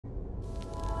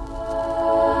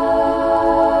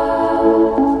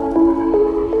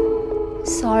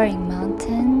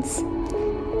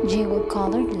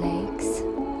snow-colored lakes,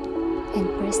 and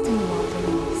pristine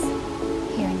wilderness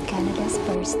here in Canada's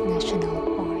first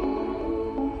national park.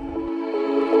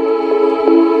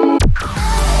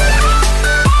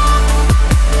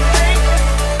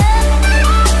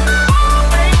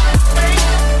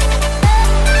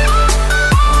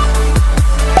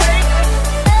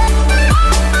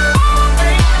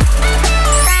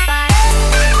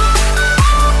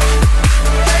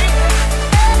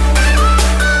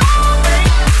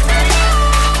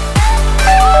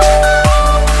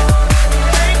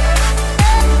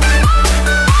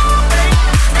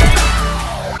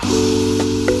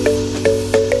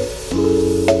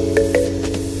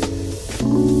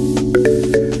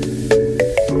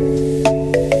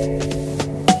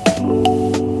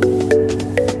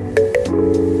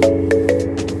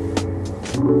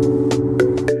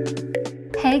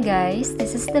 Hey guys,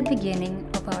 this is the beginning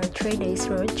of our 3 days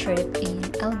road trip in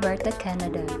Alberta,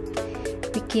 Canada.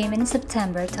 We came in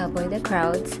September to avoid the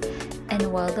crowds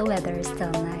and while the weather is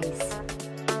still nice.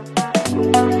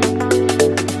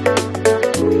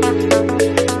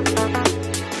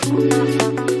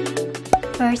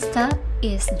 First stop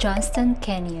is Johnston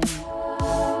Canyon.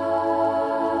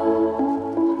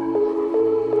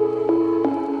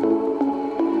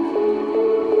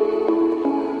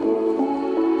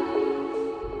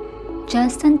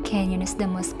 Johnston Canyon is the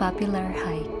most popular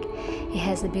hike. It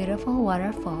has beautiful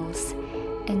waterfalls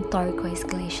and turquoise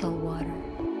glacial water.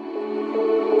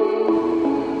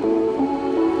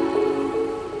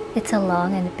 It's a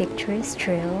long and picturesque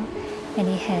trail, and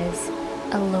it has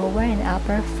a lower and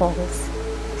upper falls,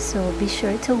 so be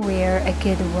sure to wear a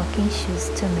good walking shoes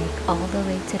to make all the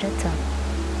way to the top.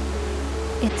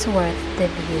 It's worth the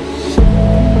view.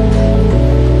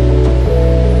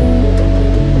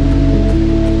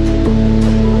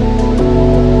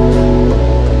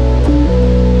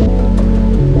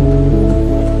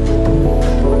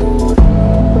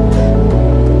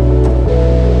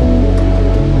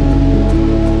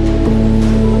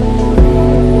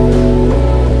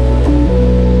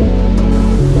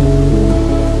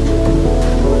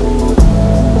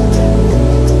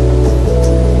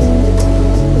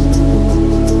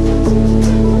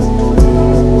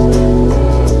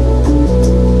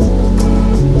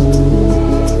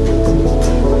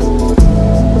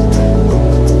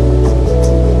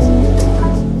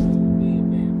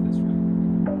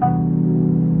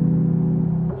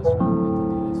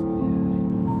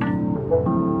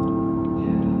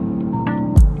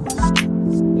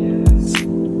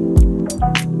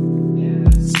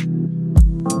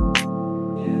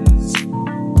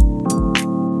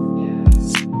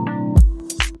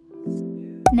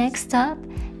 Next stop,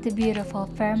 the beautiful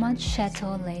Fairmont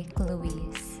Chateau, Lake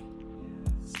Louise.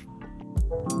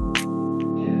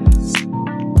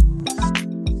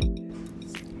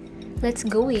 Let's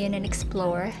go in and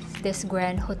explore this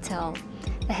grand hotel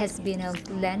that has been a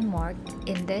landmark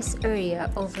in this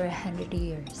area over 100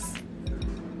 years.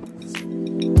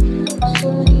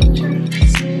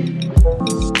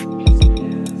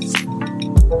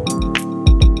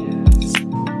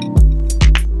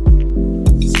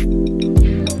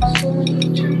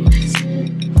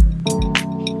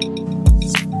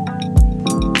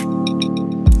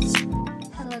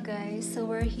 So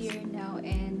we're here now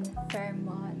in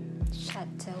Fairmont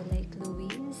Chateau, Lake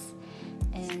Louise,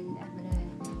 and I'm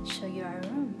gonna show you our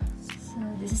room. So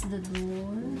this is the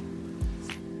door.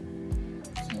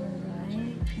 So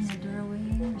right in the doorway,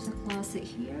 there's a closet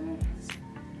here,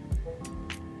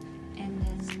 and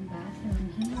then bathroom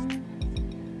here,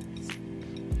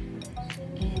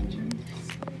 and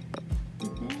the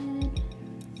bed,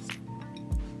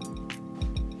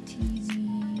 TV.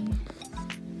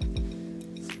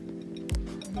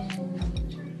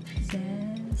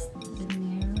 The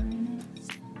mirror in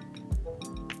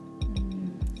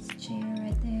it, chair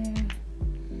right there,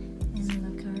 and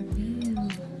look our view.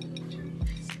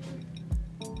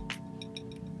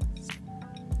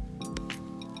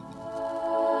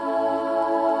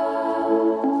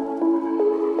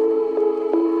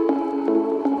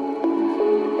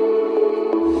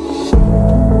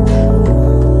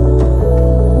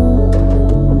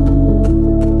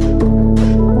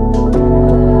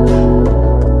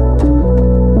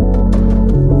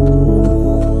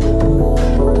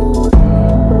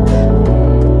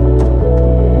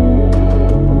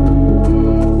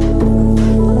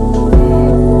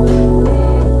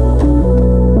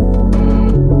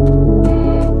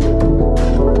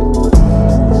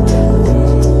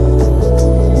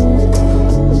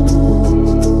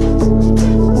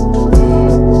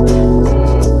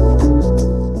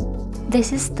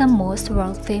 This is the most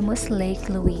world-famous Lake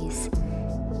Louise.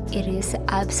 It is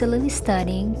absolutely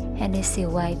stunning, and you see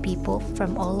why people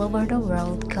from all over the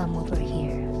world come over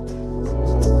here.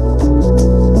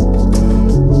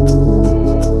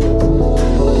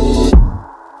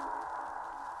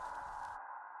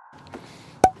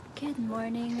 Good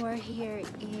morning, we're here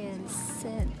in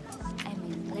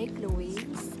Lake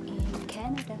Louise in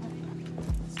Canada.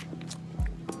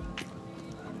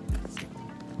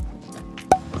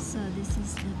 So this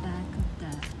is the back of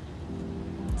the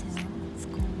hotel. It's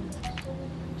called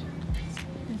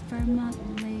the Fairmont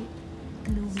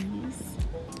Louise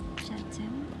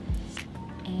Chateau,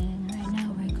 and right now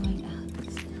we're going out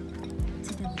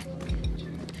to the lake.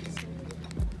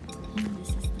 And this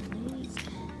is the lake.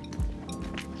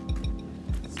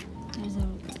 There's a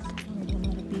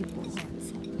lot of people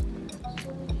outside.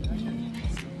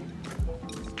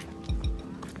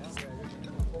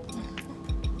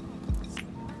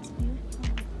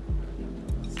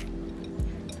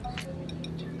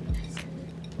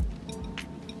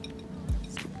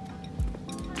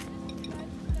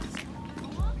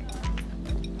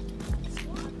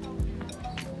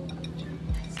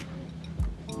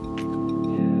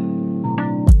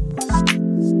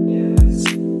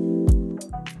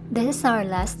 This is our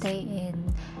last day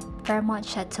in Fairmont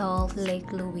Chateau,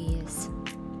 Lake Louise.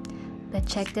 But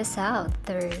check this out,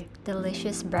 their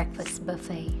delicious breakfast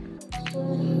buffet.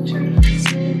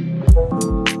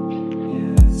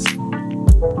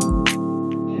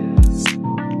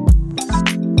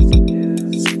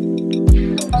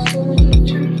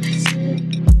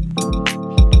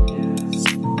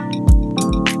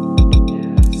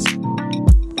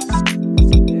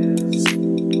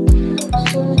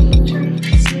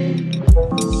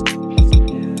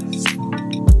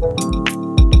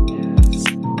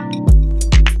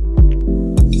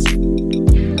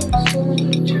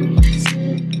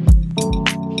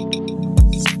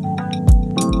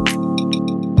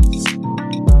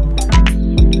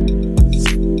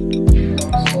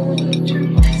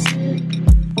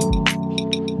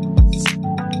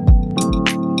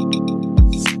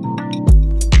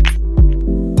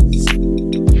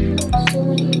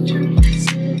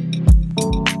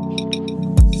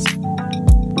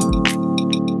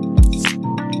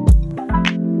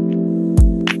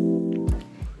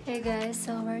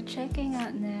 So we're checking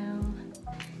out now.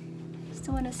 Just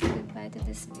want to say goodbye to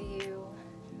this view.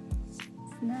 It's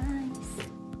nice.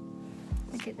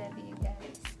 Look at that view,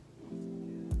 guys.